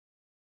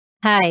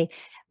Hi,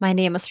 my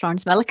name is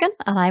Florence Milliken,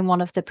 and I'm one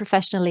of the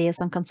professional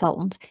liaison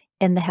consultants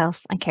in the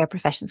Health and Care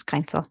Professions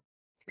Council.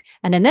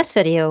 And in this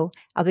video,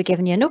 I'll be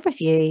giving you an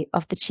overview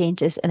of the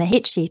changes in the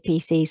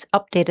HCPC's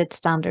updated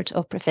standards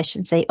of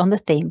proficiency on the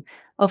theme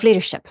of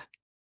leadership.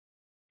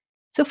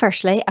 So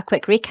firstly, a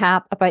quick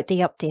recap about the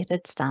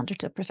updated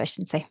standards of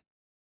proficiency.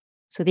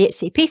 So the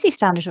HCPC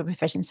standards of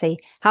proficiency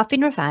have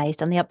been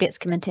revised and the updates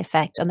come into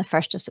effect on the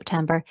 1st of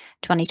September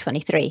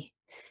 2023.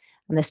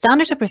 And the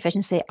standards of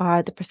proficiency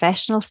are the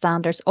professional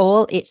standards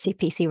all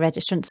HCPC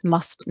registrants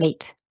must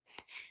meet.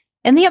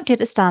 In the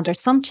updated standards,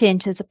 some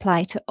changes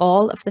apply to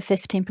all of the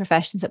 15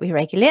 professions that we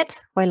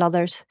regulate, while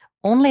others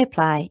only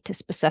apply to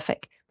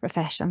specific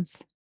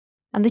professions.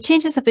 And the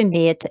changes have been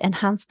made to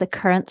enhance the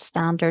current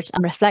standards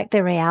and reflect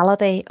the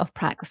reality of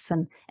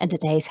practicing in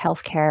today's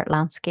healthcare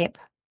landscape.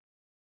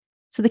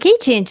 So the key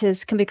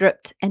changes can be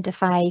grouped into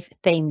 5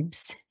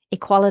 themes: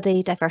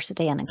 equality,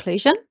 diversity and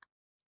inclusion,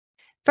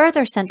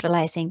 further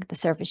centralising the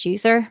service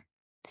user,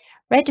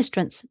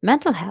 registrants'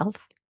 mental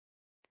health,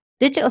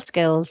 digital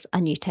skills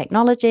and new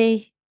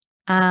technology,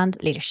 and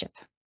leadership.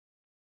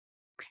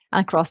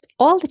 And across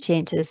all the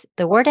changes,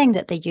 the wording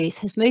that they use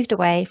has moved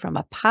away from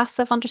a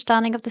passive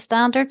understanding of the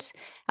standards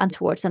and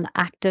towards an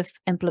active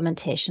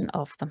implementation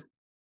of them.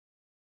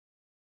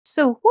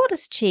 So what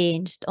has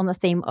changed on the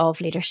theme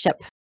of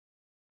leadership?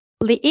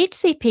 Well, the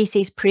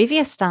HCPC's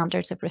previous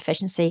standards of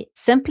proficiency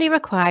simply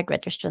required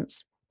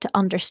registrants to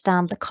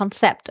understand the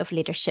concept of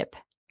leadership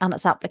and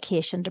its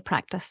application to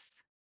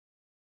practice.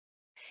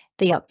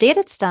 The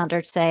updated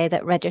standards say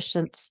that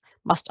registrants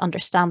must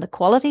understand the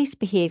qualities,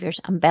 behaviours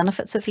and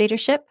benefits of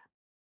leadership,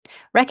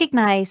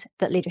 recognise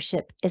that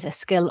leadership is a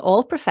skill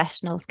all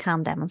professionals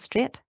can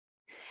demonstrate,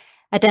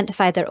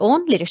 identify their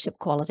own leadership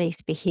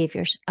qualities,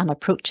 behaviours and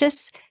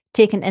approaches,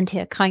 taking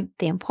into account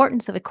the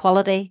importance of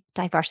equality,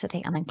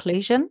 diversity and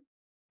inclusion,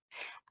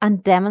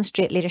 and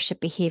demonstrate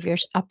leadership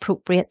behaviours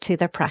appropriate to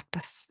their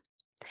practice.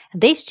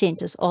 And these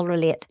changes all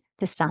relate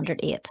to Standard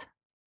 8.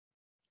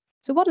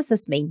 So what does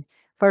this mean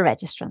for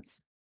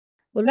registrants?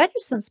 Well,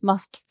 registrants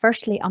must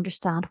firstly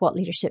understand what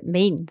leadership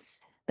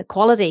means, the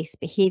qualities,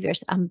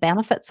 behaviours and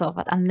benefits of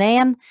it, and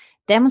then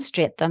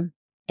demonstrate them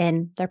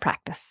in their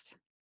practice.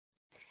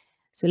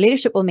 So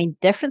leadership will mean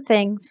different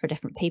things for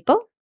different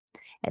people.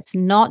 It's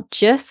not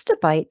just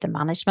about the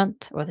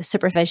management or the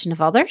supervision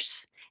of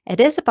others. It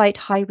is about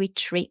how we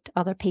treat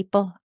other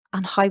people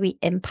and how we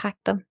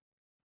impact them.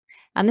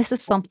 And this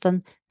is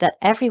something that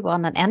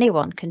everyone and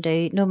anyone can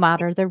do, no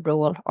matter their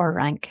role or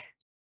rank.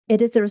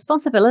 It is the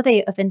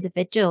responsibility of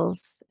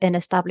individuals in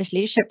established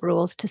leadership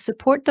roles to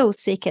support those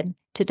seeking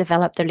to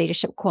develop their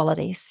leadership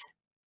qualities.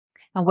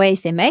 And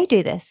ways they may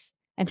do this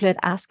include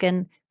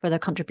asking for their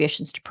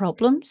contributions to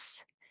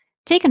problems,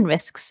 taking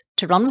risks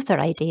to run with their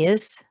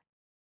ideas,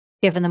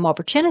 giving them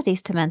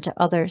opportunities to mentor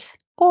others,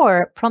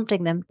 or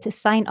prompting them to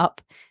sign up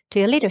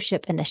to a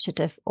leadership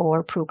initiative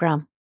or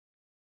programme.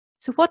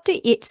 So what do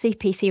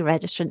HCPC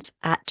registrants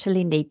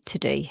actually need to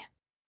do?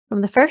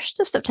 From the 1st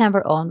of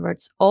September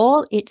onwards,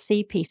 all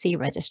HCPC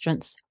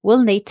registrants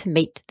will need to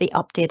meet the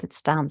updated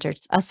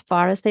standards as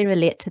far as they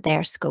relate to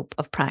their scope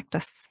of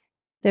practice.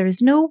 There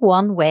is no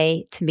one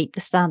way to meet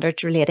the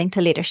standards relating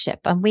to leadership,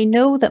 and we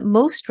know that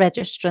most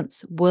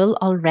registrants will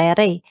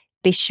already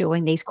be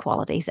showing these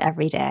qualities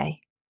every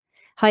day.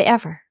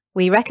 However,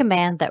 we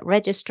recommend that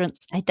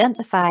registrants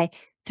identify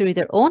through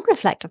their own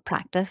reflective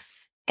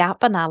practice,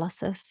 gap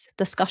analysis,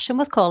 discussion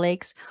with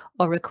colleagues,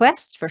 or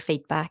requests for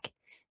feedback,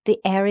 the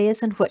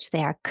areas in which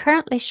they are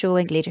currently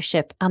showing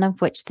leadership and in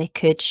which they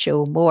could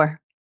show more.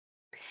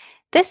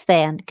 This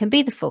then can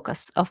be the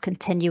focus of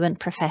continuing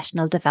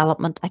professional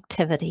development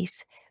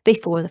activities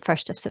before the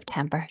 1st of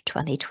September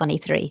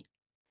 2023.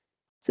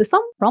 So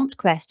some prompt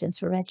questions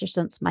for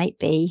registrants might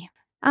be,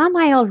 am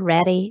I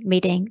already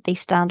meeting these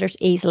standards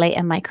easily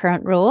in my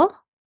current role?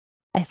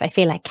 If I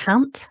feel I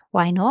can't,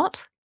 why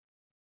not?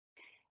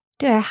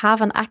 Do I have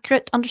an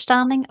accurate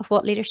understanding of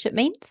what leadership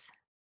means?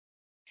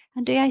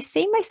 And do I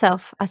see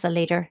myself as a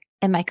leader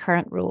in my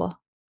current role?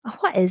 And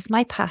what is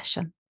my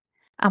passion?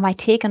 Am I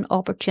taking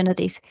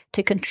opportunities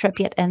to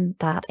contribute in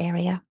that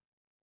area?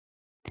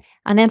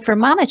 And then for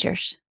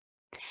managers,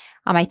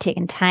 am I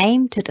taking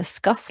time to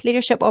discuss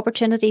leadership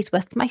opportunities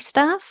with my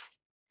staff?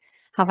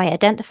 Have I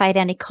identified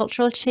any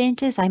cultural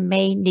changes I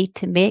may need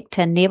to make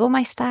to enable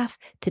my staff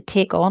to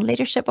take on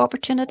leadership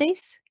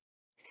opportunities?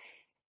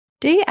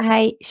 Do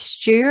I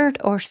steward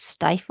or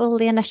stifle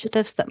the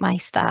initiatives that my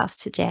staff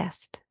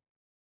suggest?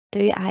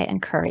 Do I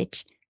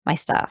encourage my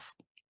staff?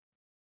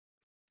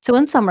 So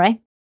in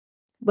summary,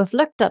 we've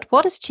looked at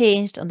what has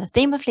changed on the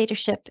theme of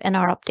leadership in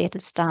our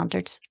updated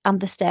standards and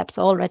the steps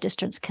all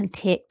registrants can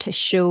take to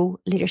show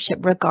leadership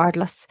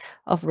regardless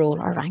of role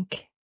or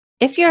rank.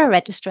 If you're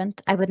a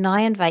registrant, I would now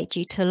invite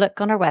you to look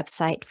on our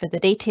website for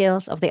the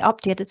details of the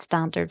updated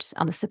standards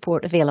and the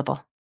support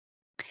available.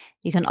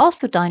 You can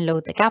also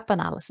download the gap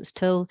analysis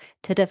tool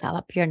to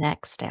develop your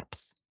next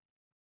steps.